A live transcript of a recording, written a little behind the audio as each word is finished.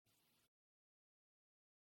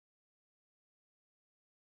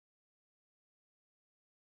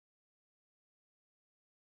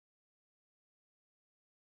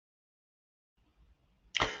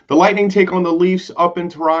The Lightning take on the Leafs up in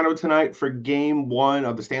Toronto tonight for Game 1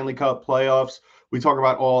 of the Stanley Cup playoffs. We talk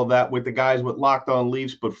about all of that with the guys with Locked On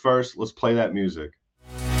Leafs, but first, let's play that music.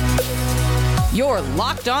 You're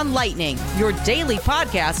Locked On Lightning, your daily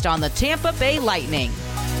podcast on the Tampa Bay Lightning.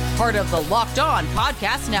 Part of the Locked On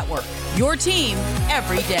Podcast Network, your team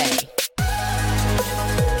every day.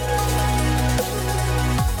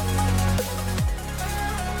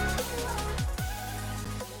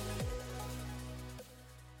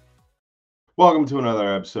 Welcome to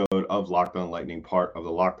another episode of Locked On Lightning, part of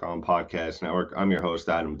the Locked On Podcast Network. I'm your host,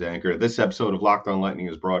 Adam Danker. This episode of Locked On Lightning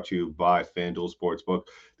is brought to you by FanDuel Sportsbook,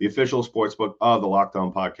 the official sportsbook of the Locked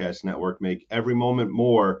On Podcast Network. Make every moment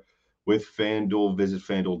more with FanDuel. Visit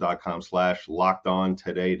FanDuel.com/LockedOn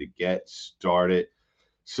today to get started.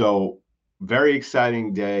 So, very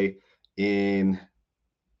exciting day in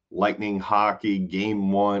Lightning hockey.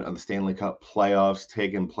 Game 1 of the Stanley Cup playoffs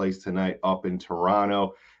taking place tonight up in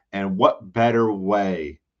Toronto. And what better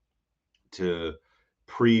way to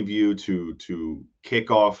preview, to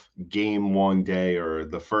kick off Game 1 day or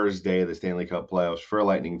the first day of the Stanley Cup playoffs for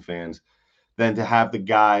Lightning fans than to have the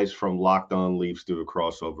guys from Locked On Leafs do a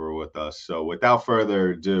crossover with us. So without further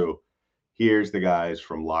ado, here's the guys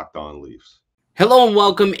from Locked On Leafs. Hello and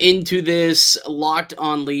welcome into this Locked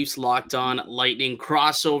On Leafs, Locked On Lightning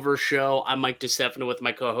crossover show. I'm Mike DeStefano with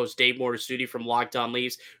my co-host Dave Mortistudi from Locked On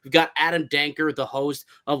Leafs. We've got Adam Danker, the host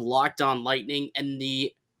of Locked On Lightning, and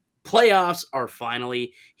the playoffs are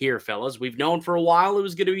finally here, fellas. We've known for a while it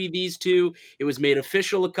was going to be these two. It was made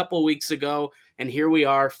official a couple weeks ago, and here we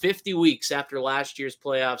are 50 weeks after last year's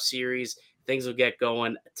playoff series. Things will get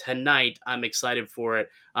going tonight. I'm excited for it.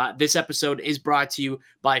 This episode is brought to you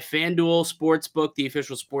by FanDuel Sportsbook, the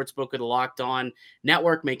official sportsbook of the Locked On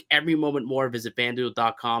Network. Make every moment more. Visit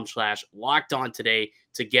FanDuel.com/LockedOn today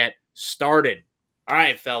to get started. All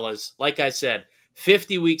right, fellas. Like I said,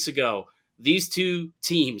 50 weeks ago, these two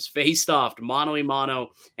teams faced off mano a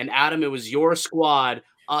mano. And Adam, it was your squad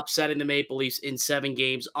upsetting the Maple Leafs in 7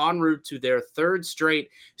 games en route to their third straight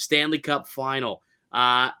Stanley Cup final.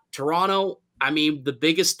 Toronto, I mean, the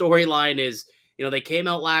biggest storyline is, they came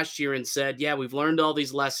out last year and said, yeah, we've learned all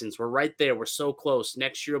these lessons. We're right there. We're so close.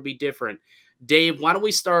 Next year will be different. Dave, why don't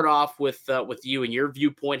we start off with you and your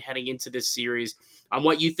viewpoint heading into this series on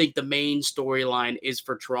what you think the main storyline is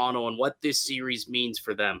for Toronto and what this series means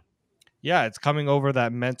for them? Yeah, it's coming over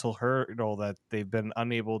that mental hurdle that they've been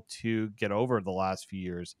unable to get over the last few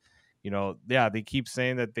years. They keep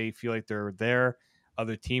saying that they feel like they're there.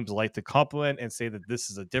 Other teams like to compliment and say that this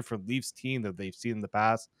is a different Leafs team that they've seen in the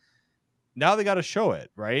past. Now they got to show it,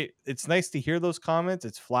 right? It's nice to hear those comments.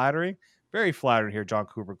 It's flattering, very flattering here. John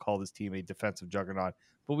Cooper called his team a defensive juggernaut.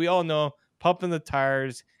 But we all know pumping the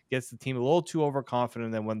tires gets the team a little too overconfident.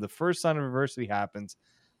 And then when the first sign of adversity happens,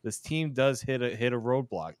 this team does hit a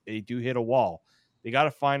roadblock. They do hit a wall. They got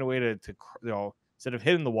to find a way to instead of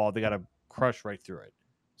hitting the wall, they got to crush right through it.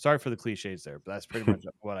 Sorry for the cliches there, but that's pretty much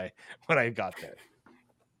what I got there.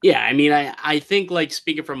 Yeah, I mean, I think, like,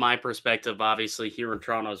 speaking from my perspective, obviously here in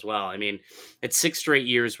Toronto as well, I mean, it's 6 straight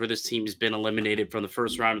years where this team has been eliminated from the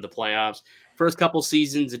first round of the playoffs. First couple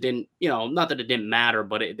seasons, it didn't, not that it didn't matter,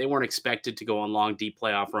 but they weren't expected to go on long, deep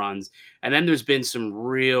playoff runs. And then there's been some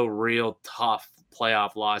real tough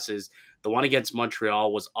playoff losses. The one against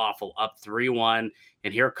Montreal was awful, up 3-1.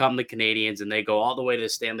 And here come the Canadiens, and they go all the way to the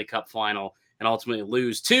Stanley Cup final and ultimately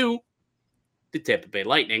lose to the Tampa Bay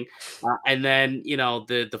Lightning. And then,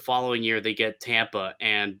 the following year they get Tampa,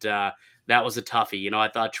 and that was a toughie. I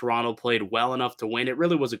thought Toronto played well enough to win. It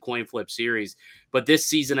really was a coin flip series. But this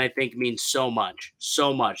season, I think, means so much.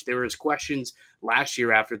 There was questions last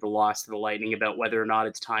year after the loss to the Lightning about whether or not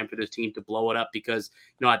it's time for this team to blow it up because,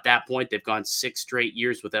 at that point, they've gone 6 straight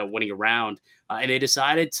years without winning a round. And they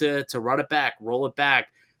decided to run it back, roll it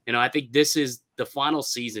back. I think this is the final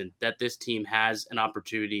season that this team has an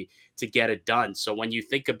opportunity to get it done. So when you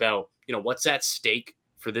think about, what's at stake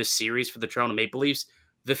for this series for the Toronto Maple Leafs,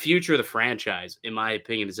 the future of the franchise, in my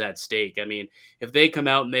opinion, is at stake. I mean, if they come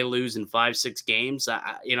out and they lose in 5-6 games,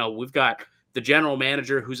 we've got the general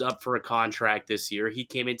manager who's up for a contract this year. He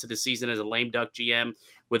came into the season as a lame duck GM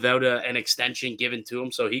without an extension given to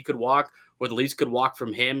him, so he could walk, or the Leafs could walk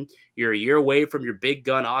from him. You're a year away from your big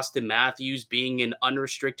gun, Austin Matthews, being an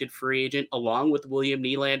unrestricted free agent, along with William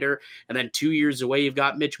Nylander. And then 2 years away, you've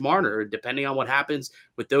got Mitch Marner. Depending on what happens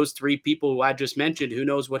with those 3 people who I just mentioned, who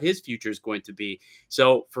knows what his future is going to be.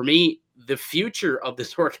 So for me, the future of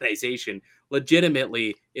this organization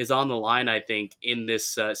legitimately is on the line, I think, in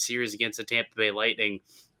this series against the Tampa Bay Lightning.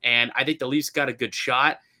 And I think the Leafs got a good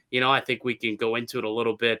shot. I think we can go into it a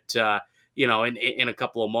little bit in a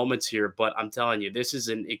couple of moments here. But I'm telling you, this is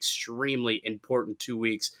an extremely important 2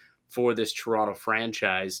 weeks for this Toronto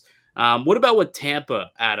franchise. What about with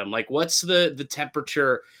Tampa, Adam? Like, what's the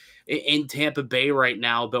temperature in Tampa Bay right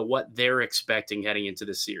now about what they're expecting heading into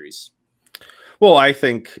this series? Well, I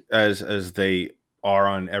think as they are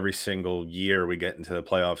on every single year we get into the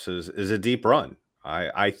playoffs is a deep run.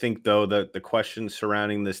 I think though that the question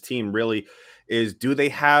surrounding this team really is, do they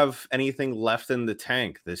have anything left in the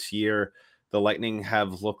tank this year? The Lightning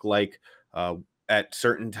have looked like uh, at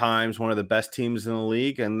certain times one of the best teams in the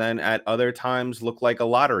league, and then at other times look like a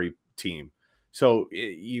lottery team. So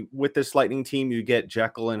you with this Lightning team, you get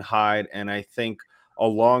Jekyll and Hyde, and I think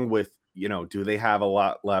along with do they have a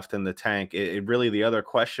lot left in the tank? It really, the other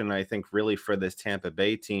question I think really for this Tampa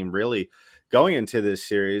Bay team really going into this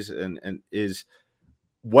series and is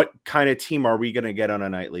what kind of team are we going to get on a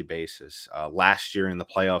nightly basis? Last year in the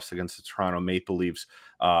playoffs against the Toronto Maple Leafs,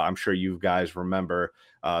 I'm sure you guys remember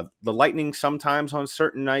the Lightning sometimes on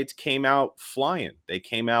certain nights came out flying. They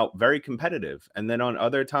came out very competitive. And then on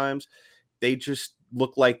other times, they just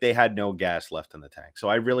looked like they had no gas left in the tank. So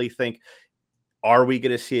I really think, are we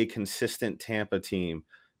going to see a consistent Tampa team?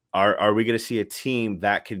 Are we going to see a team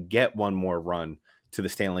that could get one more run to the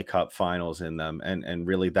Stanley Cup Finals in them? And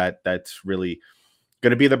really that's really going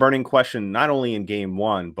to be the burning question, not only in game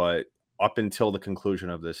one, but up until the conclusion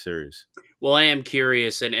of this series. Well, I am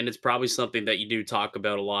curious, and it's probably something that you do talk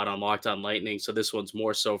about a lot on Locked On Lightning. So this one's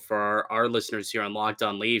more so for our listeners here on Locked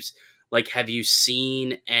On Leafs. Like, have you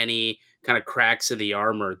seen any kind of cracks in the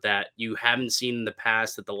armor that you haven't seen in the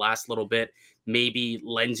past that the last little bit maybe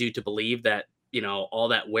lends you to believe that, all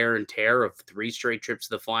that wear and tear of 3 straight trips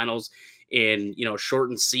to the finals in,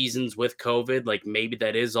 shortened seasons with COVID, like maybe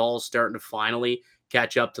that is all starting to finally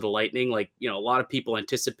catch up to the Lightning? Like, a lot of people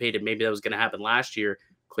anticipated maybe that was going to happen last year.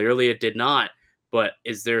 Clearly it did not. But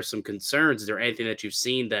is there some concerns? Is there anything that you've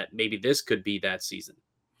seen that maybe this could be that season?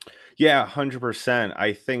 Yeah, 100%.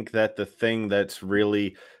 I think that the thing that's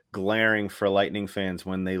really glaring for Lightning fans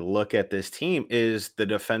when they look at this team is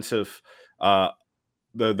uh,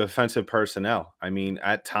 the defensive personnel. I mean,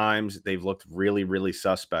 at times they've looked really, really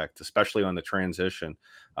suspect, especially on the transition,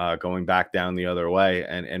 going back down the other way.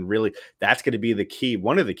 And really, that's going to be the key,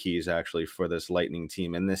 one of the keys actually for this Lightning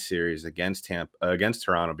team in this series against against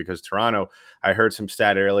Toronto, because Toronto, I heard some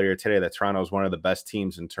stat earlier today that Toronto is one of the best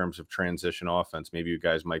teams in terms of transition offense. Maybe you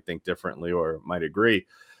guys might think differently or might agree.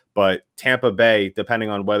 But Tampa Bay, depending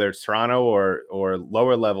on whether it's Toronto or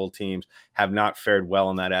lower level teams, have not fared well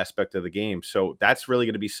in that aspect of the game. So that's really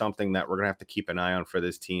going to be something that we're going to have to keep an eye on for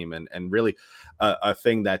this team, and really a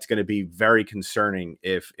thing that's going to be very concerning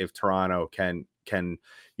if Toronto can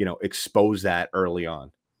expose that early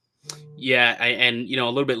on. Yeah, and a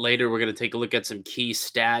little bit later we're going to take a look at some key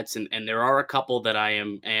stats, and there are a couple that I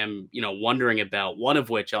am wondering about. One of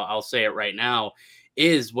which I'll say it right now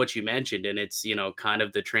is what you mentioned, and it's kind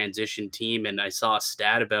of the transition team. And I saw a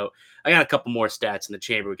stat about. I got a couple more stats in the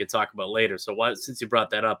chamber we could talk about later. So since you brought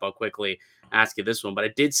that up, I'll quickly ask you this one. But I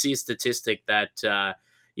did see a statistic that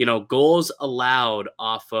goals allowed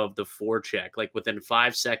off of the forecheck, like within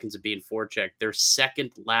 5 seconds of being forechecked, they're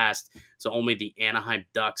second last. So only the Anaheim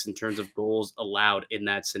Ducks in terms of goals allowed in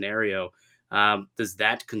that scenario. Does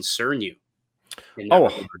that concern you? Oh,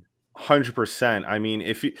 100%. I mean,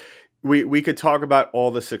 if we could talk about all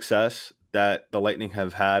the success that the Lightning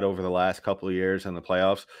have had over the last couple of years in the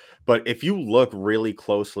playoffs, but if you look really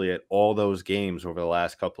closely at all those games over the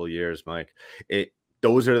last couple of years, Mike,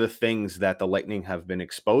 those are the things that the Lightning have been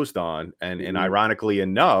exposed on, and ironically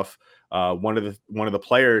enough, one of the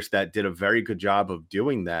players that did a very good job of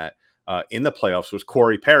doing that in the playoffs was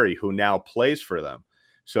Corey Perry, who now plays for them.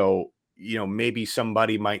 So maybe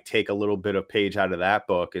somebody might take a little bit of page out of that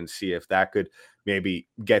book and see if that could maybe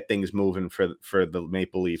get things moving for the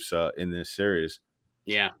Maple Leafs in this series.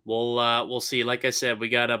 Yeah, we'll see. Like I said, we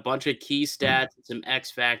got a bunch of key stats, some X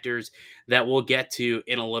factors that we'll get to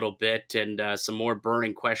in a little bit, and some more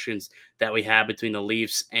burning questions that we have between the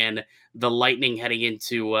Leafs and the Lightning heading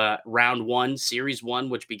into round one, series one,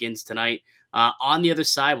 which begins tonight. On the other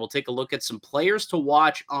side, we'll take a look at some players to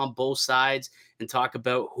watch on both sides and talk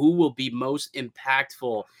about who will be most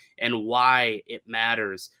impactful and why it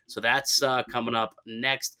matters. So that's coming up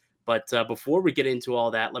next. But before we get into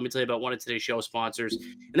all that, let me tell you about one of today's show sponsors,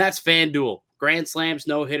 and that's FanDuel. Grand slams,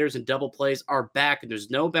 no-hitters, and double plays are back, and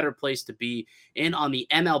there's no better place to be in on the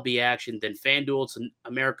MLB action than FanDuel. It's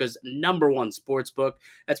America's #1 sports book.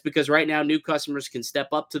 That's because right now new customers can step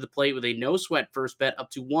up to the plate with a no-sweat first bet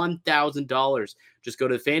up to $1,000. Just go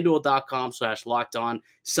to FanDuel.com/lockedon,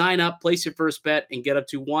 sign up, place your first bet, and get up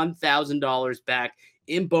to $1,000 back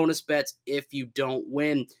in bonus bets if you don't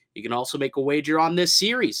win. You can also make a wager on this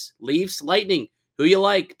series, Leafs Lightning. Who you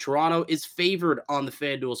like? Toronto is favored on the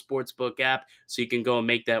FanDuel Sportsbook app, so you can go and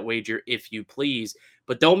make that wager if you please.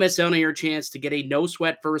 But don't miss out on your chance to get a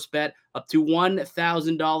no-sweat first bet up to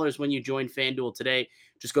 $1,000 when you join FanDuel today.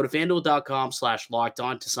 Just go to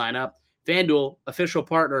FanDuel.com/lockedon to sign up. FanDuel, official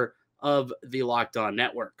partner of the Locked On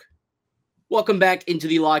Network. Welcome back into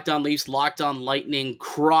the Locked On Leafs, Locked On Lightning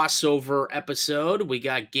crossover episode. We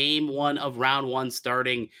got game one of round one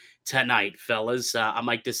starting tonight, fellas. I'm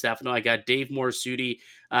Mike DeStefano. I got Dave Morsuti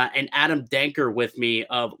and Adam Danker with me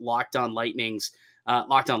of Locked On Lightning,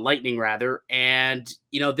 rather. And,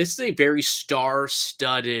 this is a very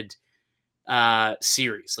star-studded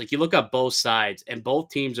series. Like, you look at both sides, and both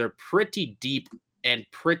teams are pretty deep and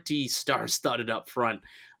pretty star-studded up front.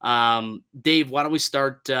 Dave, why don't we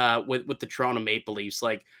start with the Toronto Maple Leafs?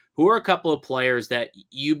 Like, who are a couple of players that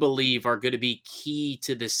you believe are going to be key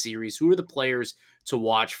to this series? Who are the players to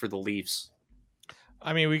watch for the Leafs?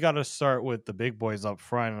 I mean, we got to start with the big boys up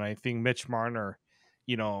front, and I think Mitch Marner,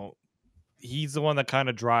 he's the one that kind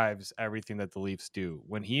of drives everything that the Leafs do.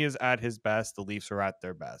 When he is at his best, the Leafs are at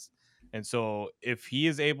their best. And so if he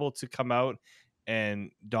is able to come out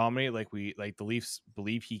and dominate like the Leafs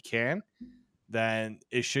believe he can, then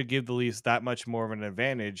it should give the Leafs that much more of an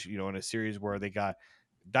advantage, in a series where they got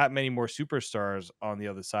that many more superstars on the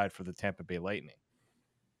other side for the Tampa Bay Lightning.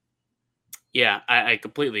 Yeah, I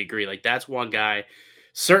completely agree. Like, that's one guy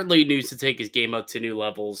certainly needs to take his game up to new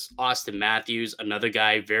levels. Austin Matthews, another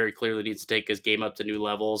guy, very clearly needs to take his game up to new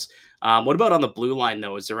levels. What about on the blue line,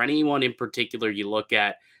 though? Is there anyone in particular you look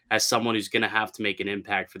at as someone who's going to have to make an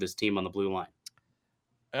impact for this team on the blue line?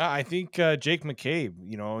 I think Jake McCabe,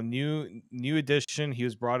 new addition. He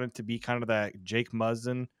was brought in to be kind of that Jake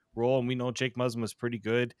Muzzin role, and we know Jake Muzzin was pretty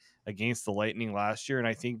good against the Lightning last year, and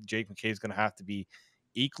I think Jake McCabe is going to have to be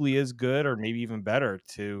equally as good or maybe even better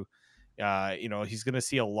to, he's going to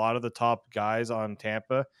see a lot of the top guys on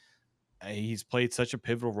Tampa. He's played such a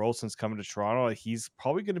pivotal role since coming to Toronto. He's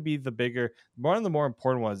probably going to be one of the more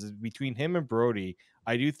important ones is between him and Brody.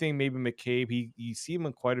 I do think maybe McCabe, you see him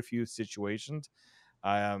in quite a few situations.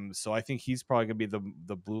 So I think he's probably going to be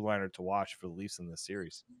the blue liner to watch for the Leafs in this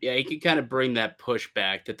series. Yeah, he can kind of bring that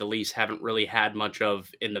pushback that the Leafs haven't really had much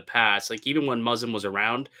of in the past. Like, even when Muzzin was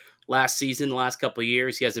around last season, the last couple of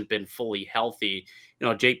years, he hasn't been fully healthy.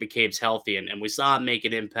 Jake McCabe's healthy, and we saw him make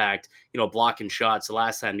an impact, blocking shots the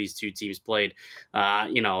last time these two teams played,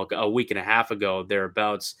 a week and a half ago,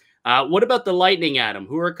 thereabouts. What about the Lightning, Adam?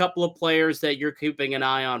 Who are a couple of players that you're keeping an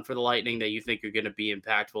eye on for the Lightning that you think are going to be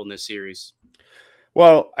impactful in this series?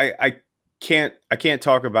 Well, I can't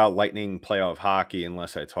talk about Lightning playoff hockey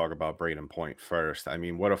unless I talk about Braden Point first. I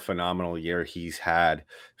mean, what a phenomenal year he's had.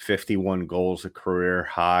 51 goals, a career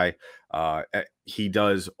high. He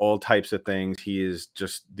does all types of things. He is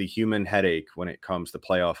just the human headache when it comes to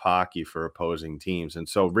playoff hockey for opposing teams. And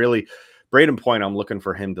so really, Braden Point, I'm looking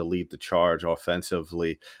for him to lead the charge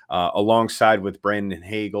offensively, alongside with Brandon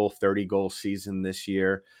Hagel, 30-goal season this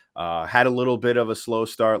year. Had a little bit of a slow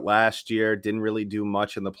start last year, didn't really do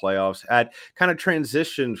much in the playoffs, had kind of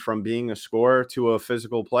transitioned from being a scorer to a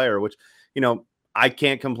physical player, which, I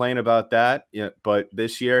can't complain about that. But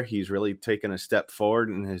this year he's really taken a step forward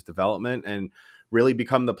in his development and really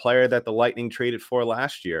become the player that the Lightning traded for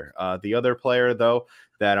last year. The other player, though,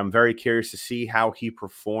 that I'm very curious to see how he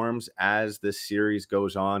performs as this series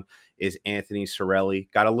goes on is Anthony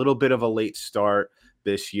Cirelli. Got a little bit of a late start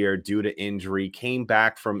this year due to injury, came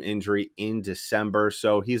back from injury in December.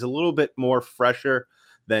 So he's a little bit more fresher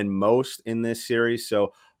than most in this series.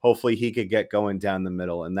 So hopefully he could get going down the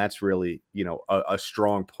middle. And that's really, a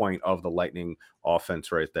strong point of the Lightning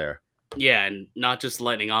offense right there. Yeah, and not just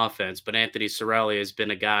Lightning offense, but Anthony Cirelli has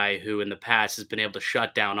been a guy who in the past has been able to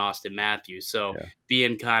shut down Austin Matthews. So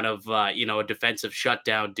being kind of, a defensive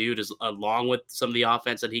shutdown dude, along with some of the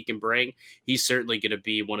offense that he can bring, he's certainly going to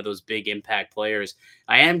be one of those big impact players.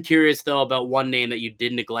 I am curious, though, about one name that you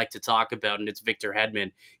did neglect to talk about, and it's Victor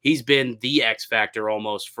Hedman. He's been the X factor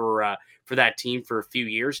almost for that team for a few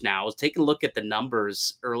years now. I was taking a look at the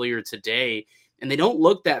numbers earlier today, and they don't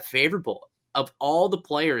look that favorable. Of all the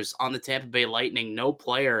players on the Tampa Bay Lightning, no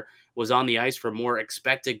player was on the ice for more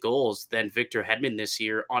expected goals than Victor Hedman this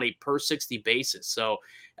year on a per 60 basis. So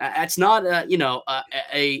that's not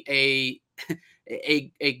a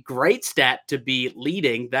great stat to be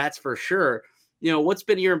leading. That's for sure. What's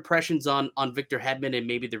been your impressions on Victor Hedman and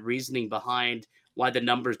maybe the reasoning behind why the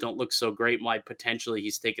numbers don't look so great and why potentially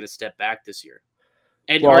he's taken a step back this year?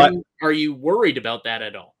 And are you worried about that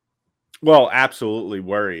at all? Well, absolutely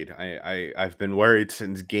worried. I've been worried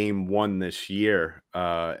since game one this year,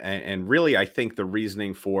 and really, I think the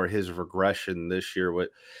reasoning for his regression this year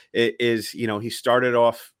is, he started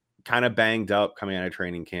off kind of banged up coming out of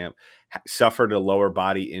training camp, suffered a lower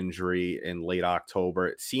body injury in late October.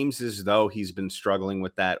 It seems as though he's been struggling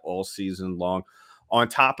with that all season long. On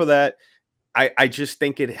top of that, I just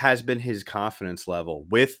think it has been his confidence level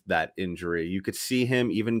with that injury. You could see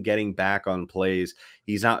him even getting back on plays.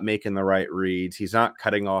 He's not making the right reads. He's not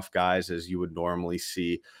cutting off guys as you would normally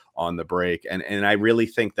see on the break. And I really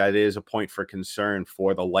think that is a point for concern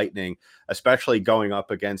for the Lightning, especially going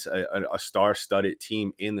up against a star-studded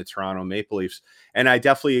team in the Toronto Maple Leafs. And I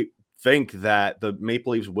definitely think that the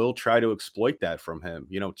Maple Leafs will try to exploit that from him,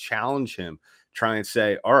 challenge him, try and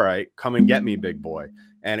say, all right, come and get me, big boy.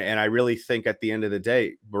 And I really think at the end of the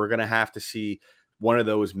day, we're going to have to see one of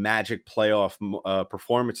those magic playoff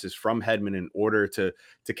performances from Hedman in order to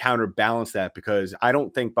counterbalance that, because I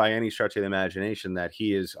don't think by any stretch of the imagination that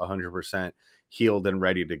he is 100% healed and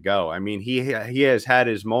ready to go. I mean, he has had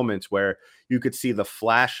his moments where you could see the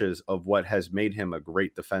flashes of what has made him a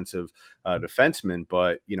great defensive defenseman,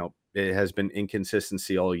 but it has been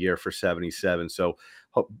inconsistency all year for 77. So,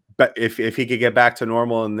 but if he could get back to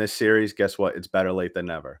normal in this series, guess what? It's better late than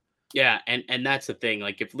never. Yeah, and that's the thing.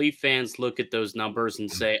 Like, if Leaf fans look at those numbers and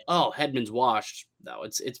say, "Oh, Hedman's washed," no,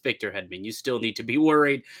 it's Victor Hedman. You still need to be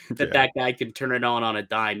worried that Yeah. that guy can turn it on a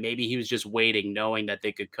dime. Maybe he was just waiting, knowing that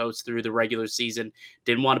they could coast through the regular season.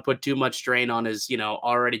 Didn't want to put too much strain on his,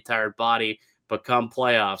 already tired body. But come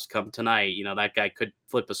playoffs, come tonight, that guy could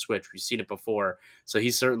flip a switch. We've seen it before, so he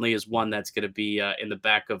certainly is one that's going to be in the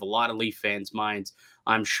back of a lot of Leaf fans' minds,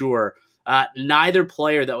 I'm sure. Neither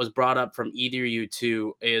player that was brought up from either of you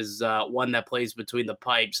two is one that plays between the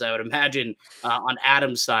pipes. I would imagine on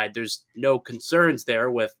Adam's side, there's no concerns there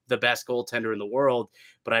with the best goaltender in the world.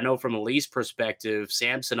 But I know from a Leafs perspective,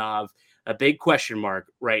 Samsonov, a big question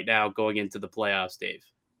mark right now going into the playoffs, Dave.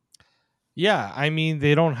 Yeah, I mean,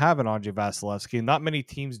 they don't have an Andre Vasilevsky. Not many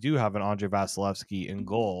teams do have an Andre Vasilevsky in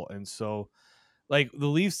goal. And so, like, the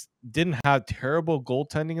Leafs didn't have terrible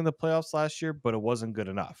goaltending in the playoffs last year, but it wasn't good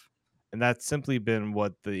enough. And that's simply been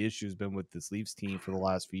what the issue's been with this Leafs team for the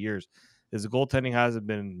last few years. Is the goaltending hasn't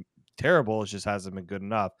been terrible, it just hasn't been good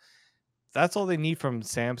enough. That's all they need from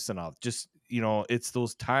Samsonov. Just, it's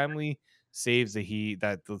those timely saves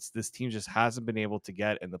this team just hasn't been able to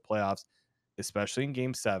get in the playoffs, especially in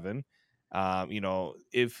game 7.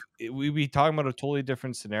 If we'd be talking about a totally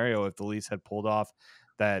different scenario if the Leafs had pulled off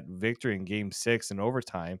that victory in game 6 in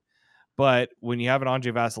overtime. But when you have an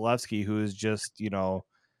Andre Vasilevsky who is just,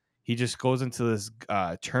 he just goes into this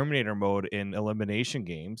Terminator mode in elimination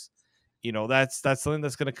games, that's something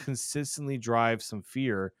that's going to consistently drive some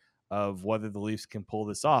fear of whether the Leafs can pull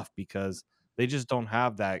this off, because they just don't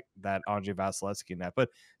have that Andre Vasilevsky in that. But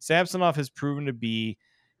Samsonov has proven to be,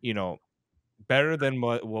 better than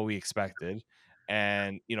what we expected.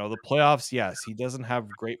 And, the playoffs, yes, he doesn't have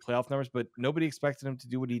great playoff numbers, but nobody expected him to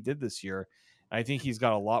do what he did this year. I think he's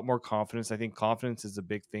got a lot more confidence. I think confidence is a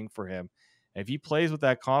big thing for him. And if he plays with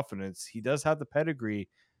that confidence, he does have the pedigree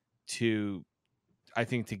to, I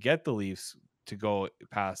think, to get the Leafs to go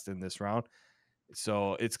past in this round.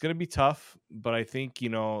 So it's going to be tough, but I think,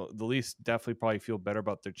 the Leafs definitely probably feel better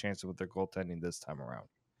about their chances with their goaltending this time around.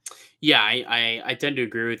 Yeah, I tend to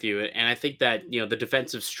agree with you, and I think that the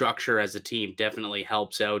defensive structure as a team definitely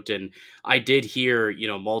helps out. And I did hear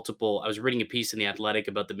multiple. I was reading a piece in the Athletic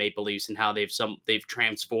about the Maple Leafs and how they've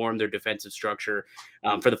transformed their defensive structure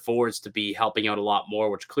for the forwards to be helping out a lot more,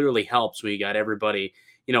 which clearly helps when you got everybody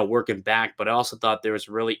working back. But I also thought there was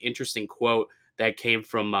a really interesting quote that came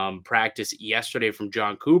from practice yesterday from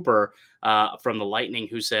John Cooper from the Lightning,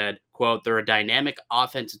 who said, "quote They're a dynamic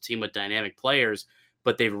offensive team with dynamic players,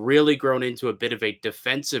 but they've really grown into a bit of a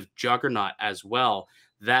defensive juggernaut as well.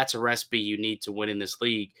 That's a recipe you need to win in this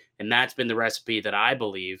league." And that's been the recipe that I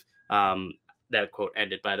believe, that quote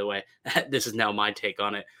ended, by the way. This is now my take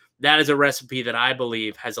on it. That is a recipe that I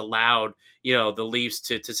believe has allowed, the Leafs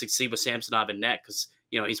to succeed with Samsonov in net, because,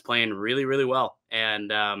 he's playing really, really well.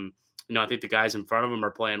 And, I think the guys in front of him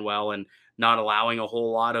are playing well and not allowing a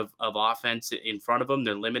whole lot of offense in front of them.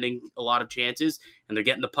 They're limiting a lot of chances, and they're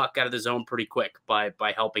getting the puck out of the zone pretty quick by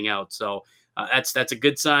helping out. So that's a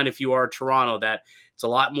good sign if you are Toronto, that it's a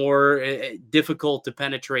lot more difficult to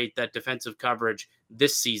penetrate that defensive coverage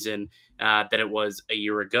this season than it was a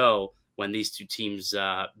year ago when these two teams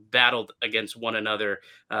battled against one another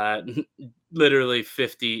literally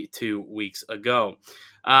 52 weeks ago.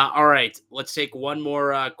 All right, let's take one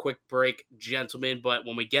more quick break, gentlemen. But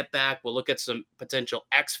when we get back, we'll look at some potential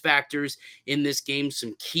X factors in this game,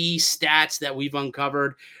 some key stats that we've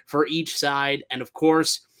uncovered for each side. And of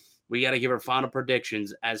course, we got to give our final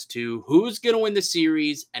predictions as to who's going to win the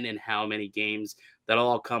series and in how many games. That'll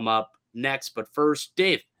all come up next. But first,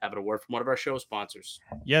 Dave, having a word from one of our show sponsors.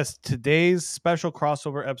 Yes, today's special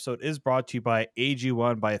crossover episode is brought to you by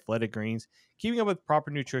AG1 by Athletic Greens. Keeping up with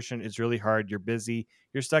proper nutrition is really hard. You're busy,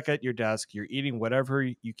 you're stuck at your desk, you're eating whatever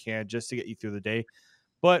you can just to get you through the day.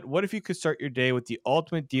 But what if you could start your day with the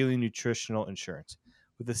ultimate daily nutritional insurance?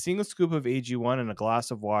 With a single scoop of AG1 and a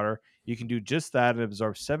glass of water, you can do just that and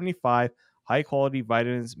absorb 75 high-quality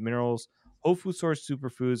vitamins, minerals, whole food source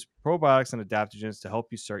superfoods, probiotics, and adaptogens to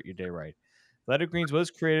help you start your day right. Athletic Greens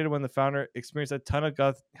was created when the founder experienced a ton of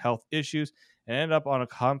gut health issues and ended up on a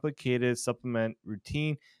complicated supplement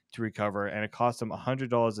routine to recover, and it cost him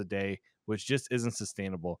 $100 a day, which just isn't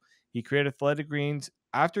sustainable. He created Athletic Greens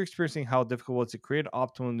after experiencing how difficult it was to create an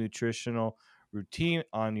optimal nutritional routine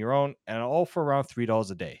on your own, and all for around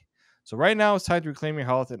 $3 a day. So right now, it's time to reclaim your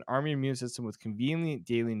health and arm your immune system with convenient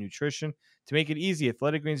daily nutrition. To make it easy,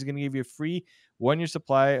 Athletic Greens is going to give you a free 1-year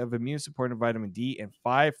supply of immune supporting vitamin D and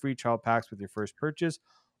 5 free trial packs with your first purchase.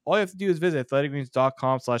 All you have to do is visit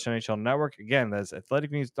athleticgreens.com/NHL Network. Again, that's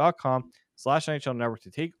athleticgreens.com/NHL Network to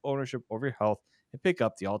take ownership over your health and pick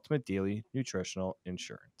up the ultimate daily nutritional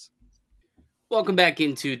insurance. Welcome back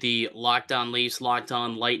into the Locked On Leafs, Locked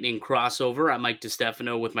On Lightning crossover. I'm Mike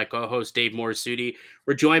DiStefano with my co-host Dave Morisuti.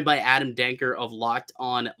 We're joined by Adam Denker of Locked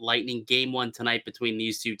On Lightning. Game 1 tonight between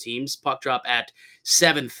these two teams. Puck drop at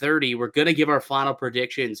 7:30. We're going to give our final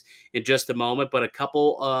predictions in just a moment, but a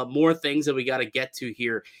couple more things that we got to get to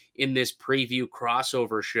here in this preview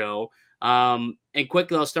crossover show. And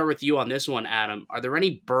quickly, I'll start with you on this one, Adam. Are there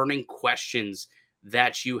any burning questions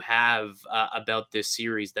that you have about this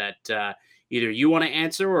series that either you want to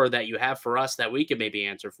answer or that you have for us that we can maybe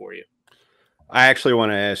answer for you? I actually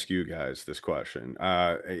want to ask you guys this question.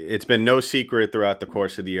 It's been no secret throughout the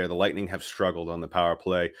course of the year, the Lightning have struggled on the power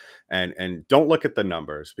play, and don't look at the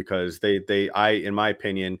numbers because in my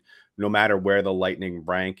opinion, no matter where the Lightning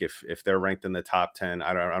rank, if they're ranked in the top 10,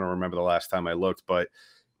 I don't remember the last time I looked, but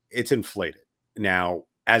it's inflated. Now,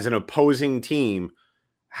 as an opposing team,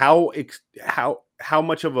 how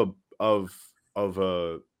much of a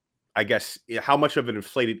I guess how much of an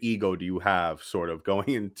inflated ego do you have sort of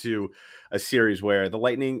going into a series where the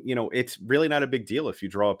Lightning, it's really not a big deal if you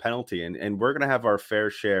draw a penalty, and we're going to have our fair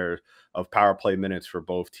share of power play minutes for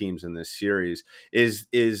both teams in this series.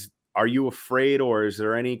 Are you afraid, or is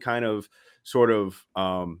there any kind of sort of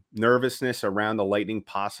nervousness around the Lightning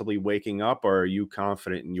possibly waking up, or are you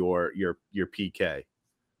confident in your PK?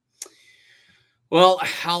 Well,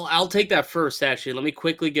 I'll take that first, actually. Let me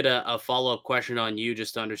quickly get a follow-up question on you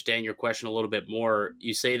just to understand your question a little bit more.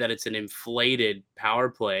 You say that it's an inflated power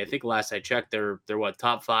play. I think last I checked, they're what,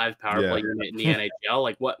 top 5 power play unit in the NHL?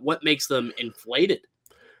 Like, what makes them inflated?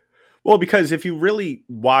 Well, because if you really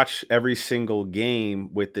watch every single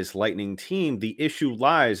game with this Lightning team, the issue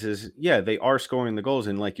lies is, they are scoring the goals.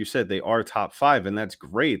 And like you said, they are top 5, and that's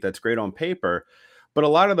great. That's great on paper. But a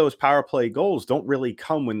lot of those power play goals don't really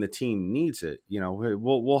come when the team needs it.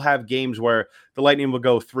 We'll have games where the Lightning will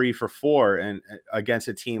go 3 for 4 and against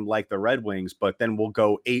a team like the Red Wings, but then we'll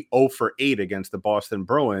go 0 for 8 against the Boston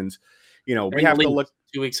Bruins. We have to look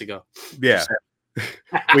 2 weeks ago. Yeah.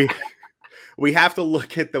 we have to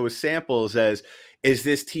look at those samples as, is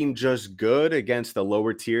this team just good against the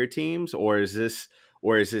lower tier teams, or is this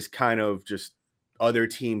kind of just other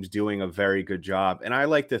teams doing a very good job? And I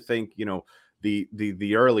like to think,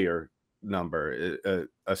 the earlier number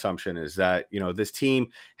assumption is that, this team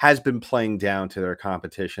has been playing down to their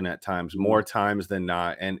competition at times, more times than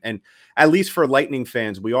not. And at least for Lightning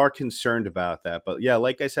fans, we are concerned about that. But yeah,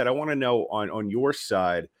 like I said, I want to know on your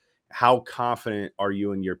side, how confident are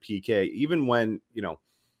you in your PK, even when,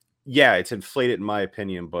 it's inflated in my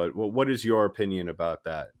opinion, but what is your opinion about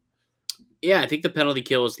that? Yeah, I think the penalty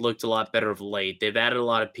kill has looked a lot better of late. They've added a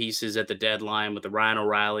lot of pieces at the deadline with the Ryan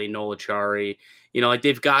O'Reilly, Nola Chari.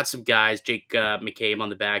 They've got some guys, Jake McCabe on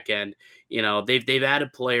the back end. They've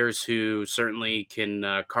added players who certainly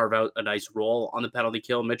can carve out a nice role on the penalty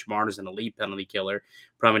kill. Mitch Marner's an elite penalty killer.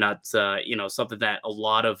 Probably not, something that a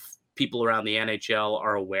lot of people around the NHL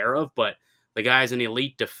are aware of, but the guy's an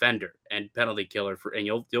elite defender and penalty killer, and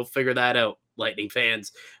you'll figure that out, Lightning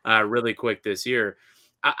fans, really quick this year.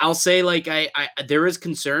 I'll say, like, I there is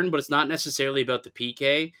concern, but it's not necessarily about the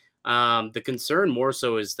PK. The concern more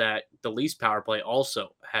so is that the Leafs power play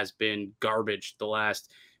also has been garbage the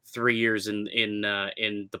last 3 years in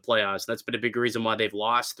the playoffs. That's been a big reason why they've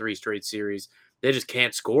lost 3 straight series. They just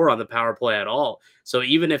can't score on the power play at all. So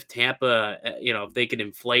even if Tampa, if they can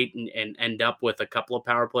inflate and end up with a couple of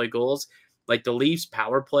power play goals, like the Leafs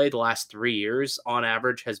power play the last 3 years on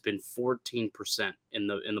average has been 14% in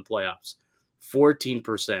the playoffs.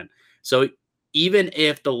 14%. So even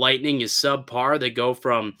if the Lightning is subpar, they go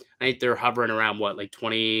from, I think they're hovering around what, like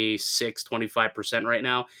 26, 25% right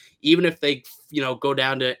now. Even if they, go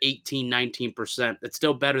down to 18, 19%, that's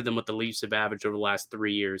still better than what the Leafs have averaged over the last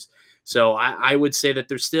 3 years. So I would say that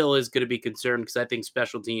there still is going to be concern because I think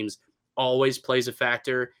special teams always plays a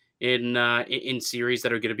factor in series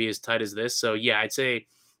that are going to be as tight as this. So yeah, I'd say,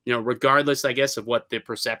 regardless, I guess, of what the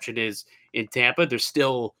perception is in Tampa, there's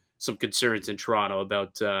still some concerns in Toronto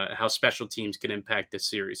about how special teams can impact this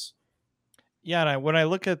series. Yeah, and when I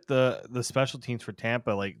look at the special teams for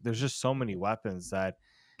Tampa, like there's just so many weapons that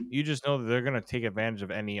you just know that they're going to take advantage of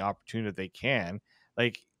any opportunity that they can.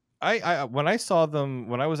 Like I when I saw them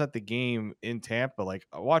when I was at the game in Tampa, like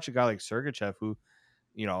I watch a guy like Sergachev who,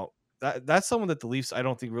 you know, that's someone that the Leafs I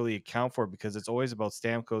don't think really account for because it's always about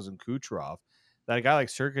Stamkos and Kucherov. That a guy like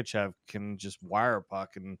Sergachev can just wire a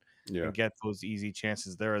puck and get those easy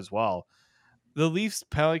chances there as well. The Leafs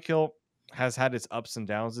penalty kill has had its ups and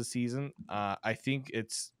downs this season. I think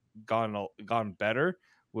it's gone better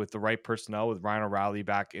with the right personnel with Ryan O'Reilly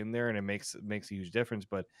back in there, and it makes a huge difference.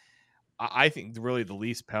 But I think really the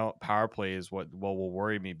Leafs power play is what will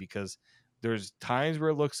worry me because there's times where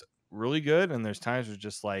it looks really good, and there's times where it's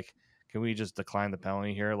just like, can we just decline the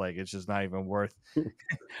penalty here? Like it's just not even worth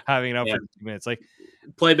having it out Yeah. for 2 minutes. Like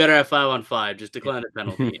Play better at 5-on-5. Just decline the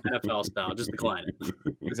penalty, NFL style. Just decline it.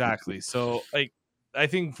 exactly. So like I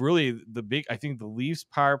think really I think the Leafs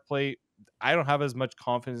power play I don't have as much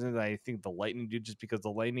confidence in it. I think the Lightning do just because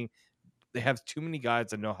the Lightning they have too many guys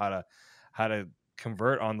that know how to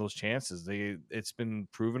convert on those chances. It's been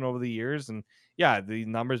proven over the years and yeah, the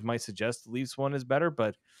numbers might suggest the Leafs one is better,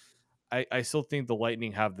 but I still think the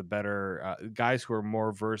Lightning have the better guys who are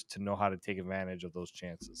more versed to know how to take advantage of those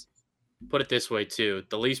chances. Put it this way, too.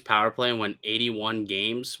 The Leafs power play went 81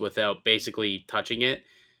 games without basically touching it.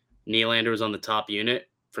 Nylander was on the top unit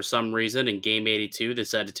for some reason. In game 82, they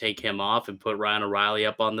decided to take him off and put Ryan O'Reilly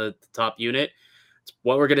up on the top unit. It's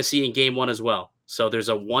what we're going to see in game 1 as well. So there's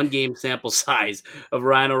a 1-game sample size of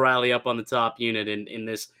Ryan O'Reilly up on the top unit in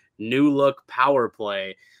this new look power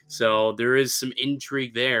play. So there is some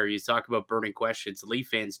intrigue there. You talk about burning questions. Leaf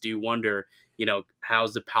fans do wonder,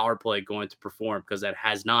 how's the power play going to perform? Because that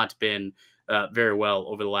has not been very well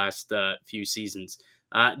over the last few seasons.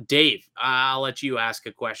 Dave, I'll let you ask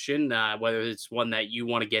a question, whether it's one that you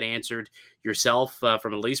want to get answered yourself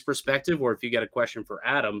from a Leafs perspective, or if you got a question for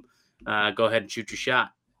Adam, go ahead and shoot your shot.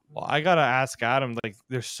 Well, I gotta ask Adam. Like,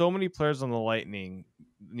 there's so many players on the Lightning.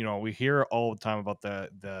 We hear all the time about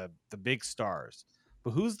the big stars,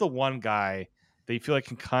 but who's the one guy that you feel like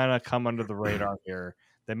can kind of come under the radar here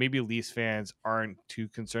that maybe Leafs fans aren't too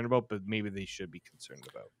concerned about, but maybe they should be concerned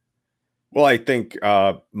about? Well, I think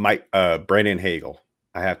Brandon Hagel.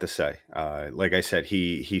 I have to say, like I said,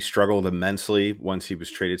 he struggled immensely once he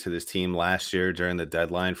was traded to this team last year during the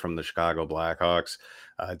deadline from the Chicago Blackhawks.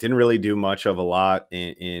 Didn't really do much of a lot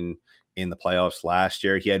in the playoffs last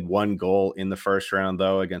year. He had 1 goal in the first round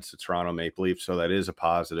though against the Toronto Maple Leafs, so that is a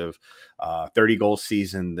positive. 30-goal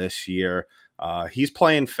season this year. He's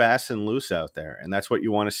playing fast and loose out there, and that's what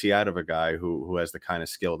you want to see out of a guy who has the kind of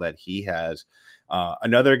skill that he has.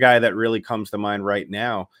 Another guy that really comes to mind right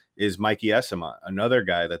now is Mikey Eyssimont, another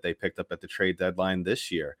guy that they picked up at the trade deadline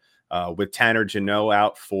this year. With Tanner Jeannot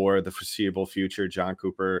out for the foreseeable future, John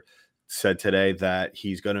Cooper said today that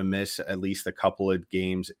he's going to miss at least a couple of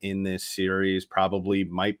games in this series, probably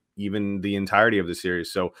might even the entirety of the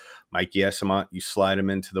series. So Mikey Eyssimont, you slide him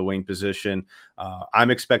into the wing position.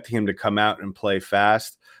 I'm expecting him to come out and play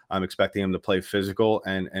fast. I'm expecting him to play physical.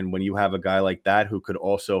 And when you have a guy like that who could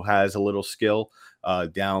also has a little skill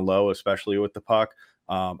down low, especially with the puck,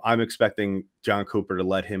 I'm expecting John Cooper to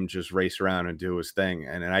let him just race around and do his thing.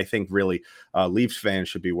 And I think really Leafs fans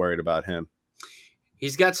should be worried about him.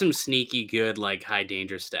 He's got some sneaky good, like high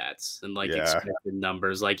danger stats and expected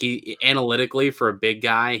numbers. Like he analytically for a big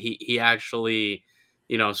guy, he actually,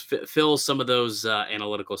 fills some of those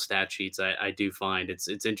analytical stat sheets. I do find it's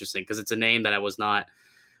interesting because it's a name that I was not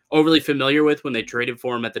overly familiar with when they traded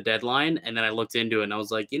for him at the deadline, and then I looked into it and I was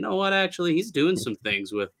like, you know what? Actually, he's doing some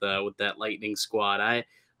things with that Lightning squad.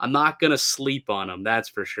 I'm not gonna sleep on him, that's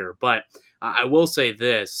for sure. But I will say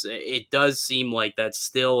this: it does seem like that's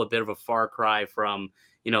still a bit of a far cry from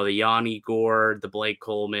the Yanni Gord, the Blake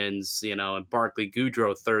Colemans, and Barkley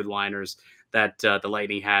Goudreau third liners that the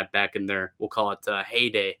Lightning had back in their, we'll call it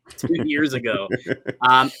heyday 2 years ago.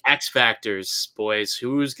 X Factors, boys.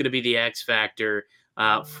 Who's going to be the X Factor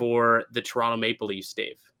for the Toronto Maple Leafs,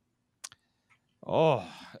 Dave? Oh,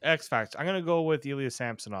 X Factor. I'm gonna go with Ilya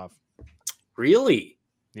Samsonov. Really?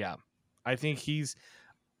 Yeah, I think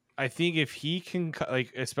if he can,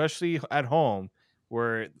 especially at home,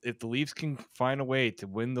 where if the Leafs can find a way to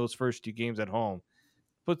win those first 2 games at home,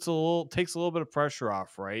 takes a little bit of pressure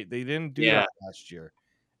off. Right? They didn't do that last year,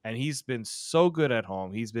 and he's been so good at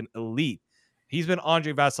home. He's been elite. He's been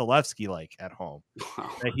Andre Vasilevsky like at home.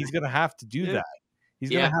 And he's gonna have to do that. He's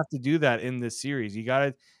gonna have to do that in this series. You got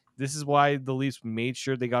to. This is why the Leafs made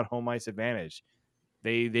sure they got home ice advantage.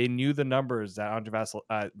 They knew the numbers that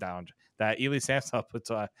that Ilya Samsonov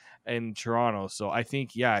puts in Toronto. So I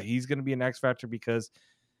think he's going to be an X factor because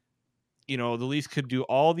the Leafs could do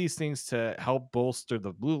all these things to help bolster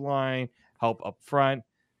the blue line, help up front,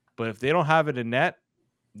 but if they don't have it in net,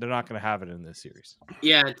 they're not going to have it in this series.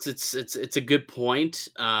 Yeah, it's a good point.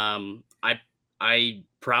 I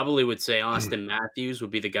probably would say Austin Matthews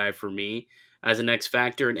would be the guy for me as an X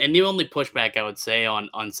factor. And the only pushback I would say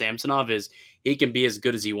on Samsonov is he can be as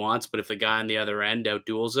good as he wants, but if the guy on the other end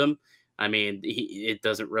outduels him, I mean, it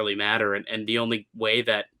doesn't really matter. And the only way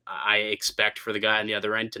that I expect for the guy on the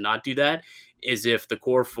other end to not do that is if the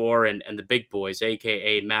core four and the big boys,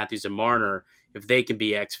 aka Matthews and Marner, if they can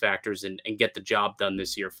be X factors and get the job done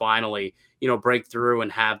this year, finally, break through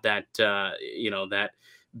and have that, that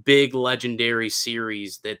big legendary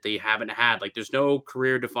series that they haven't had. Like, there's no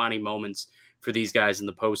career defining moments for these guys in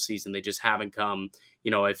the postseason. They just haven't come.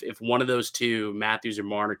 If one of those two, Matthews or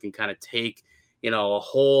Marner, can kind of take, a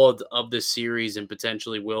hold of this series and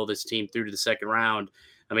potentially will this team through to the second round.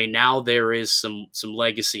 I mean, now there is some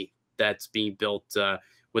legacy that's being built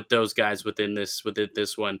with those guys within this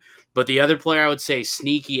one. But the other player I would say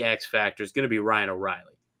sneaky X factor is going to be Ryan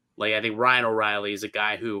O'Reilly. Like, I think Ryan O'Reilly is a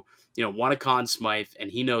guy who, won a Conn Smythe, and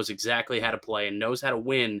he knows exactly how to play and knows how to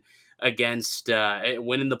win against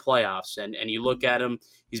winning the playoffs. And you look at him,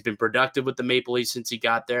 he's been productive with the Maple Leafs since he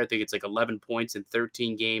got there. I think it's like 11 points in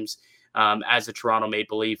 13 games as a Toronto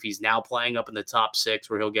Maple Leaf. He's now playing up in the top 6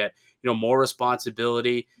 where he'll get, more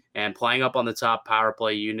responsibility and playing up on the top power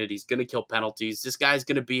play unit. He's going to kill penalties. This guy's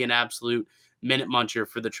going to be an absolute minute muncher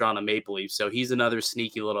for the Toronto Maple Leafs. So he's another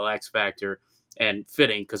sneaky little X factor, and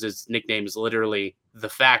fitting because his nickname is literally the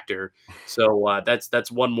Factor. So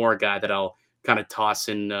that's one more guy that I'll kind of toss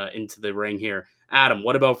into the ring here. Adam,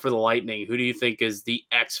 what about for the Lightning? Who do you think is the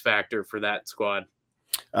X factor for that squad?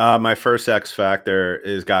 My first X factor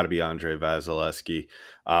is got to be Andre Vasilevsky.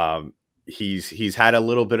 He's had a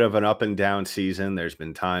little bit of an up and down season. There's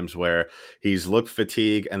been times where he's looked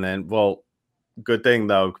fatigued, and then, good thing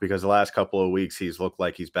though, because the last couple of weeks he's looked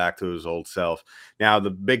like he's back to his old self. Now, the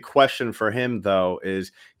big question for him though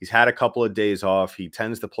is he's had a couple of days off. He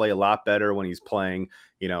tends to play a lot better when he's playing,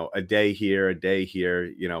 a day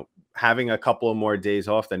here, having a couple of more days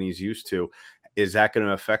off than he's used to. Is that going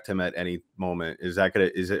to affect him at any moment?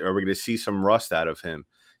 Are we going to see some rust out of him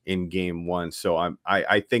in game one? So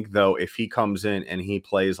I think though, if he comes in and he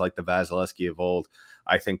plays like the Vasilevsky of old,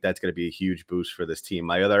 I think that's going to be a huge boost for this team.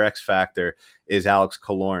 My other X factor is Alex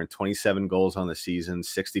Killorn, 27 goals on the season,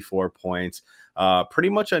 64 points, pretty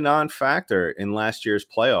much a non-factor in last year's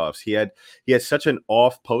playoffs. He had such an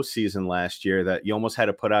off postseason last year that you almost had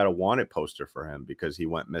to put out a wanted poster for him because he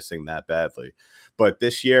went missing that badly. But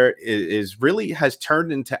this year has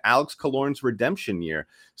turned into Alex Killorn's redemption year,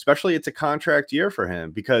 especially it's a contract year for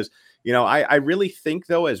him because I really think,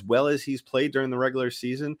 though, as well as he's played during the regular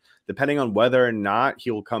season, depending on whether or not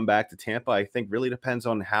he'll come back to Tampa, I think really depends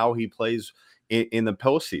on how he plays in the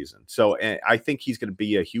postseason. So I think he's going to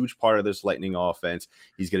be a huge part of this Lightning offense.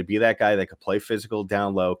 He's going to be that guy that could play physical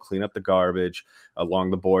down low, clean up the garbage along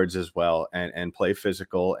the boards as well, and play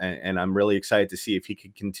physical. And I'm really excited to see if he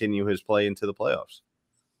can continue his play into the playoffs.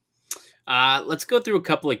 Let's go through a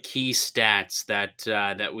couple of key stats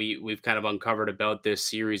that we've kind of uncovered about this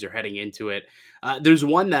series or heading into it. There's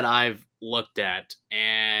one that I've looked at,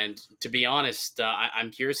 and to be honest, I'm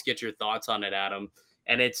curious to get your thoughts on it, Adam.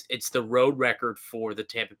 And it's the road record for the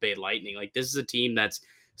Tampa Bay Lightning. Like, this is a team that's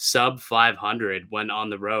sub 500 when on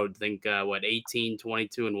the road. Think 18,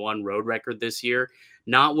 22 and 1 road record this year.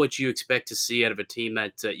 Not what you expect to see out of a team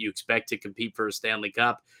that you expect to compete for a Stanley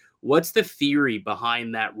Cup. What's the theory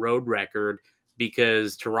behind that road record?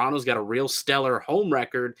 Because Toronto's got a real stellar home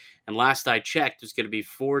record. And last I checked, there's going to be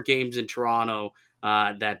 4 games in Toronto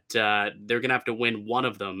that they're going to have to win one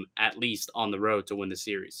of them at least on the road to win the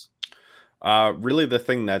series. Really, the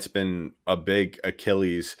thing that's been a big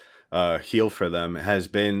Achilles heel for them has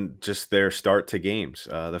been just their start to games.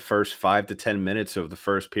 The first 5 to 10 minutes of the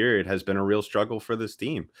first period has been a real struggle for this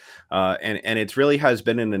team, and it really has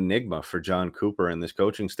been an enigma for John Cooper and this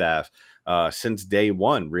coaching staff since day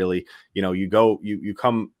one. Really, you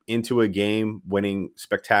come into a game winning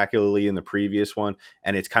spectacularly in the previous one,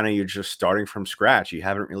 and it's kind of you're just starting from scratch. You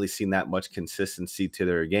haven't really seen that much consistency to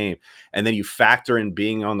their game, and then you factor in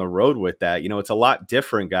being on the road with that. It's a lot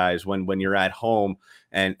different, guys, when you're at home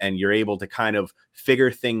and you're able to kind of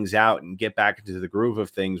figure things out and get back into the groove of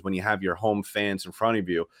things when you have your home fans in front of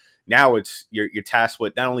you. Now you're tasked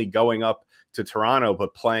with not only going up to Toronto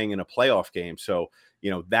but playing in a playoff game. So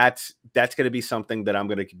that's going to be something that I'm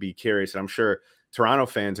going to be curious, and I'm sure Toronto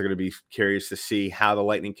fans are going to be curious to see how the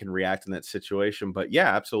Lightning can react in that situation. But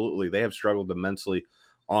yeah, absolutely, they have struggled immensely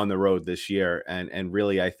on the road this year, and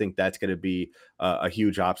really, I think that's going to be a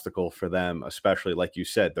huge obstacle for them, especially like you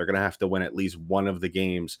said, they're going to have to win at least one of the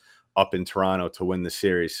games up in Toronto to win the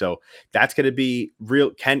series. So that's going to be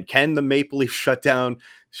real. Can the Maple Leafs shut down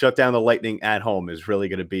the Lightning at home is really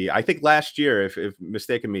going to be. I think last year, if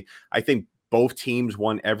mistaken me, I think both teams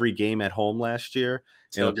won every game at home last year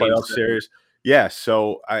in the playoff series. Yeah,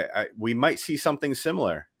 so we might see something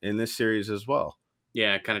similar in this series as well.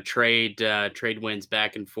 Yeah, kind of trade wins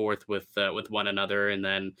back and forth with one another, and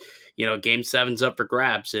then Game 7's up for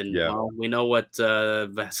grabs, and well, we know what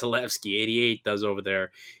Vasilevsky 88 does over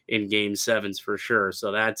there in Game 7s for sure.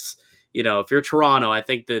 So that's if you're Toronto, I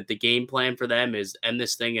think that the game plan for them is end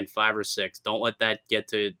this thing in 5 or 6. Don't let that get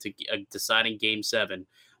to a deciding Game 7,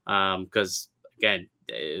 because again.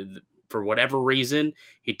 For whatever reason,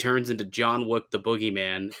 he turns into John Wick, the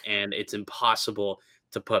boogeyman, and it's impossible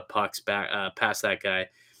to put pucks back past that guy.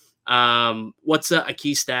 What's a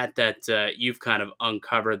key stat that you've kind of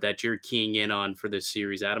uncovered that you're keying in on for this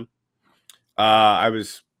series, Adam? I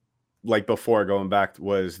was like before going back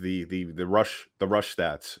was the rush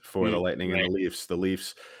stats for the Lightning and the Leafs. The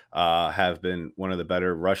Leafs have been one of the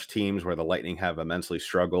better rush teams where the Lightning have immensely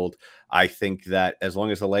struggled. I think that as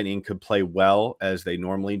long as the Lightning could play well as they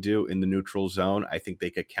normally do in the neutral zone, I think they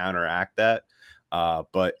could counteract that.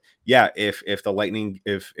 But yeah, if the Lightning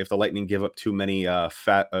give up too many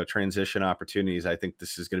transition opportunities, I think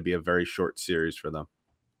this is going to be a very short series for them.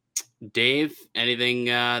 Dave, anything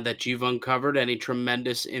that you've uncovered? Any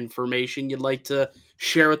tremendous information you'd like to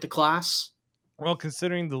share with the class? Well,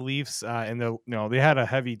 considering the Leafs and they had a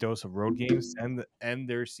heavy dose of road games and end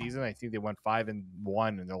their season. I think they went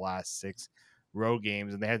 5-1 in their last 6 road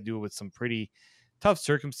games, and they had to do it with some pretty tough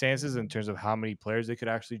circumstances in terms of how many players they could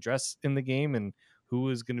actually dress in the game and who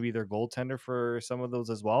is going to be their goaltender for some of those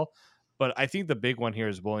as well. But I think the big one here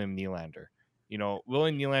is William Nylander.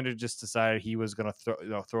 William Nylander just decided he was going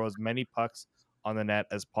to throw as many pucks on the net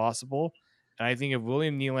as possible. And I think if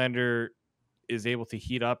William Nylander is able to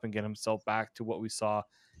heat up and get himself back to what we saw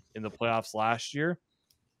in the playoffs last year,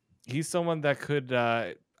 he's someone that could.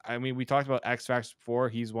 We talked about X Factor before.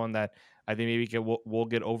 He's one that I think maybe will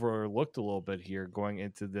get overlooked a little bit here going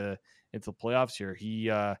into the playoffs here.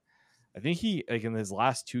 I think he in his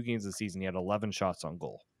last 2 games of the season, he had 11 shots on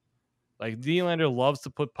goal. Like, Nylander loves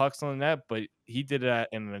to put pucks on the net, but he did it at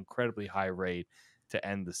an incredibly high rate to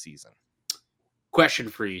end the season. Question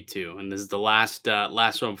for you too, and this is the last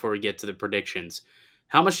one before we get to the predictions.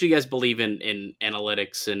 How much do you guys believe in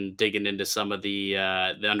analytics and digging into some of the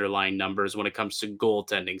underlying numbers when it comes to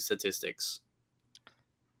goaltending statistics?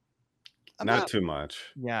 Not too much.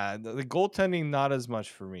 Yeah, the goaltending, not as much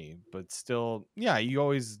for me, but still, yeah, you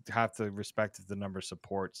always have to respect if the number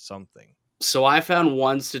supports something. So I found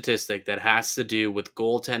one statistic that has to do with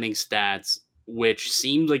goaltending stats, which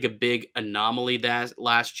seemed like a big anomaly that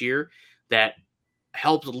last year that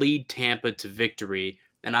helped lead Tampa to victory.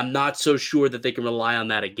 And I'm not so sure that they can rely on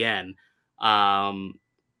that again. Over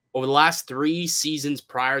the last 3 seasons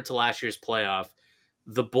prior to last year's playoff,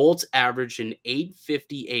 the Bolts averaged an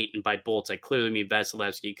 .858, and by Bolts, I clearly mean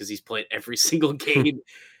Vasilevsky because he's played every single game.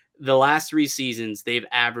 The last 3 seasons, they've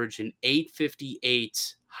averaged an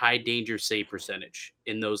 .858 high danger save percentage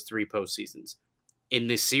in those 3 postseasons. In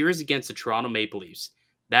the series against the Toronto Maple Leafs,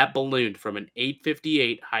 that ballooned from an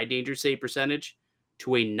 .858 high danger save percentage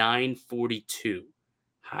to a .942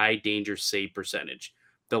 high danger save percentage.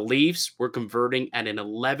 The Leafs were converting at an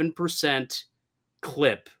 11%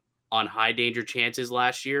 clip on high danger chances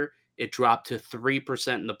last year. It dropped to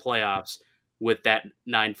 3% in the playoffs with that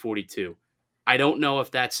 .942. I don't know if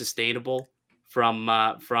that's sustainable from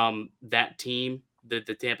that team, the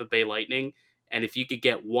Tampa Bay Lightning. And if you could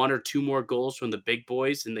get 1 or 2 more goals from the big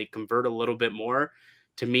boys and they convert a little bit more,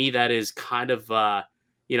 to me, that is kind of a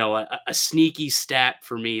sneaky stat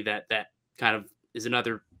for me that kind of is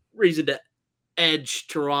another reason to edge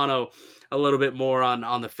Toronto a little bit more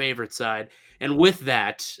on the favorite side. And with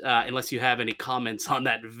that, unless you have any comments on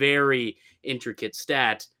that very intricate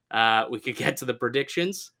stat, we could get to the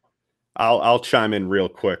predictions. I'll chime in real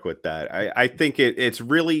quick with that. I think it's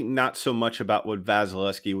really not so much about what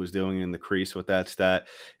Vasilevsky was doing in the crease with that stat.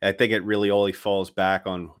 I think it really only falls back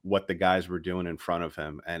on what the guys were doing in front of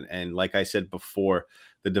him. And like I said before,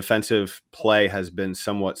 the defensive play has been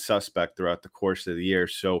somewhat suspect throughout the course of the year.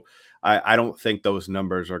 So I don't think those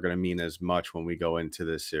numbers are going to mean as much when we go into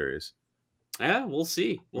this series. Yeah, we'll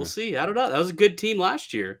see. We'll see. I don't know. That was a good team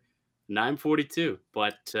last year, 942.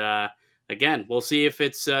 But again, we'll see if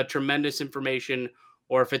it's tremendous information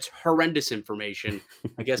or if it's horrendous information.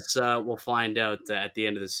 I guess we'll find out at the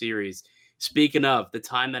end of the series. Speaking of the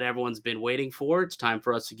time that everyone's been waiting for, it's time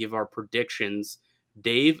for us to give our predictions.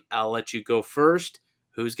 Dave, I'll let you go first.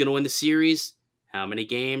 Who's going to win the series? How many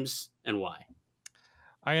games and why?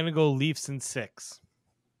 I'm gonna go Leafs in 6.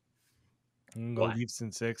 I'm gonna go Why? Leafs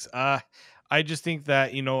in 6. I just think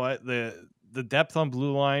that you know what the depth on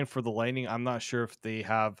blue line for the Lightning. I'm not sure if they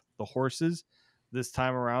have the horses this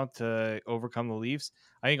time around to overcome the Leafs.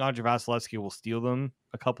 I think Andre Vasilevsky will steal them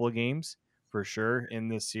a couple of games for sure in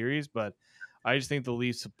this series, but I just think the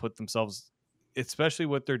Leafs have put themselves, especially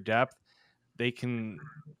with their depth, they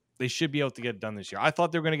should be able to get it done this year. I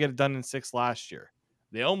thought they were going to get it done in 6 last year.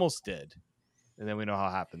 They almost did, and then we know how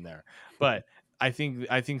it happened there. But I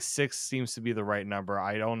think 6 seems to be the right number.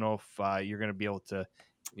 I don't know if you're going to be able to,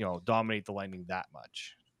 dominate the Lightning that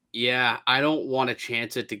much. Yeah, I don't want to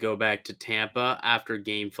chance it to go back to Tampa after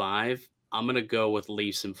game 5. I'm going to go with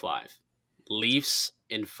Leafs in 5. Leafs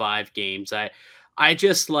in 5 games. I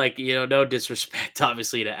just like, no disrespect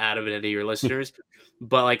obviously to Adam and any of your listeners,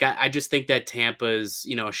 but like I just think that Tampa's,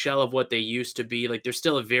 a shell of what they used to be. Like they're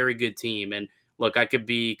still a very good team. And look, I could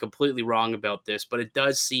be completely wrong about this, but it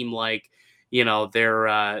does seem like,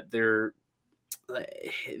 their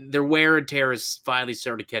wear and tear is finally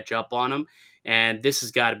starting to catch up on them. And this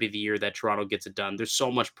has got to be the year that Toronto gets it done. There's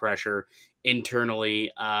so much pressure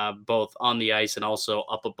internally, both on the ice and also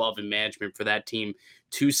up above in management for that team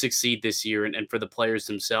to succeed this year and for the players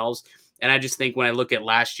themselves. And I just think when I look at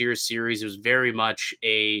last year's series, it was very much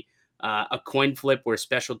a coin flip where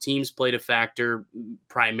special teams played a factor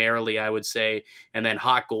primarily, I would say, and then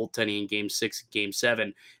hot goaltending in game 6, game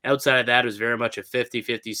 7. Outside of that, it was very much a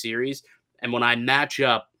 50-50 series. And when I match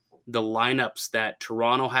up the lineups that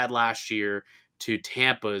Toronto had last year to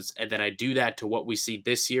Tampa's, and then I do that to what we see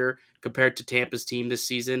this year compared to Tampa's team this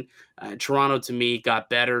season, Toronto to me got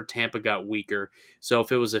better, Tampa got weaker. So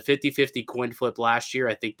if it was a 50-50 coin flip last year,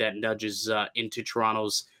 I think that nudges into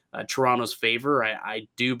Toronto's favor. I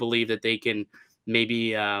do believe that they can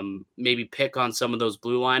maybe pick on some of those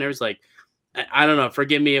blue liners. Like, I don't know,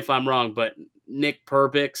 forgive me if I'm wrong, but Nick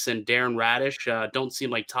Perbix and Darren Radish don't seem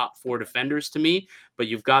like top 4 defenders to me, but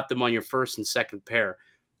you've got them on your first and second pair.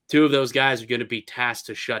 2 of those guys are going to be tasked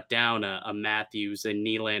to shut down a Matthews and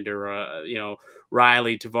Nylander,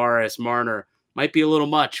 Riley, Tavares, Marner. Might be a little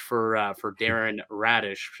much for Darren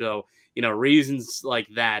Radish. So, reasons like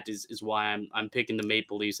that is why I'm picking the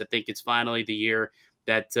Maple Leafs. I think it's finally the year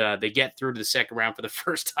that they get through to the second round for the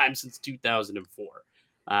first time since 2004.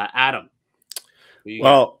 Adam.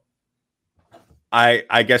 Well,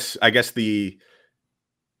 I guess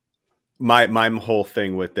my whole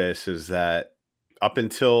thing with this is that up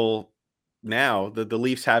until now, the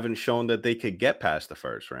Leafs haven't shown that they could get past the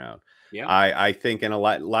first round. Yeah. I think, and a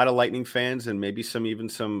lot of Lightning fans and maybe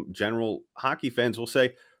some general hockey fans will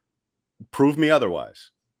say, prove me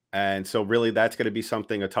otherwise. And so really that's going to be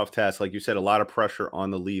a tough task. Like you said, a lot of pressure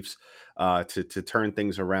on the Leafs to turn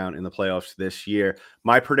things around in the playoffs this year.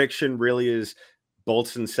 My prediction really is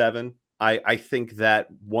Bolts in 7. I think that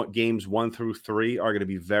games 1 through 3 are going to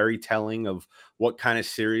be very telling of what kind of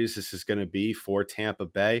series this is going to be for Tampa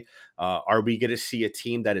Bay. Are we going to see a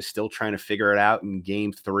team that is still trying to figure it out in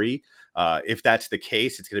game 3? If that's the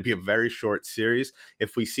case, it's going to be a very short series.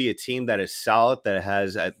 If we see a team that is solid, that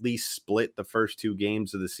has at least split the first 2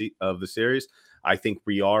 games of the series, I think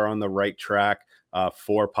we are on the right track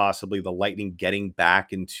for possibly the Lightning getting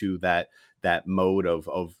back into that mode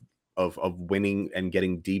of winning and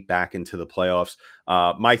getting deep back into the playoffs.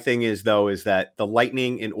 My thing is that the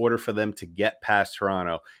Lightning, in order for them to get past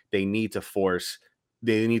Toronto, they need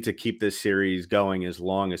to keep this series going as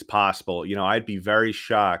long as possible. I'd be very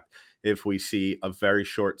shocked if we see a very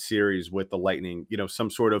short series with the Lightning, some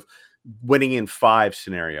sort of winning in 5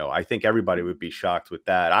 scenario. I think everybody would be shocked with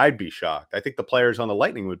that. I'd be shocked. I think the players on the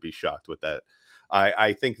Lightning would be shocked with that.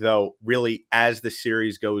 I think, though, really, as the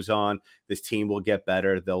series goes on, this team will get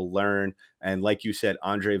better. They'll learn. And like you said,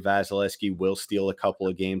 Andre Vasilevsky will steal a couple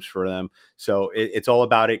of games for them. So it's all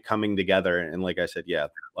about it coming together. And like I said, yeah,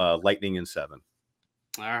 Lightning in 7.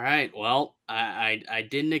 All right. Well, I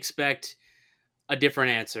didn't expect a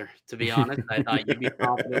different answer, to be honest. I thought you'd be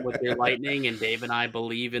confident with your Lightning, and Dave and I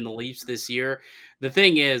believe in the Leafs this year. The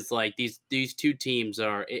thing is, like these two teams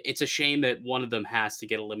are. It's a shame that one of them has to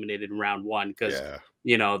get eliminated in round one because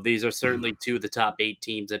Yeah. these are certainly two of the top 8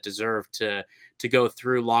 teams that deserve to go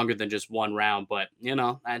through longer than just one round. But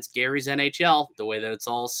that's Gary's NHL, the way that it's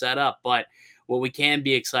all set up. But what we can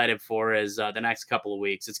be excited for is the next couple of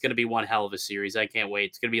weeks. It's going to be one hell of a series. I can't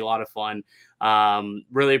wait. It's going to be a lot of fun.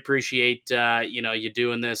 Really appreciate you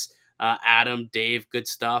doing this, Adam, Dave. Good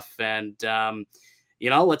stuff, and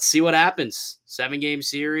let's see what happens. 7-game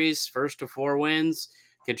series, first to 4 wins.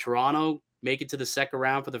 Can Toronto make it to the second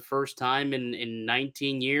round for the first time in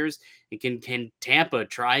 19 years? And can Tampa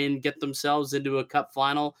try and get themselves into a cup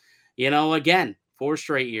final? Again, 4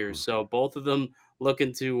 straight years. So both of them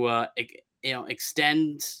looking to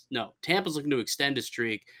extend. No, Tampa's looking to extend a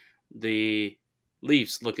streak. The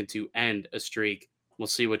Leafs looking to end a streak. We'll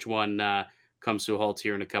see which one comes to a halt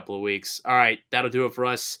here in a couple of weeks. All right, that'll do it for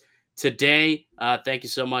us today. Thank you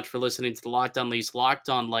so much for listening to the Locked On Leafs, Locked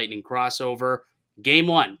On Lightning crossover. Game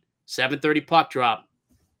 1, 7:30 puck drop.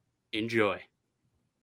 Enjoy.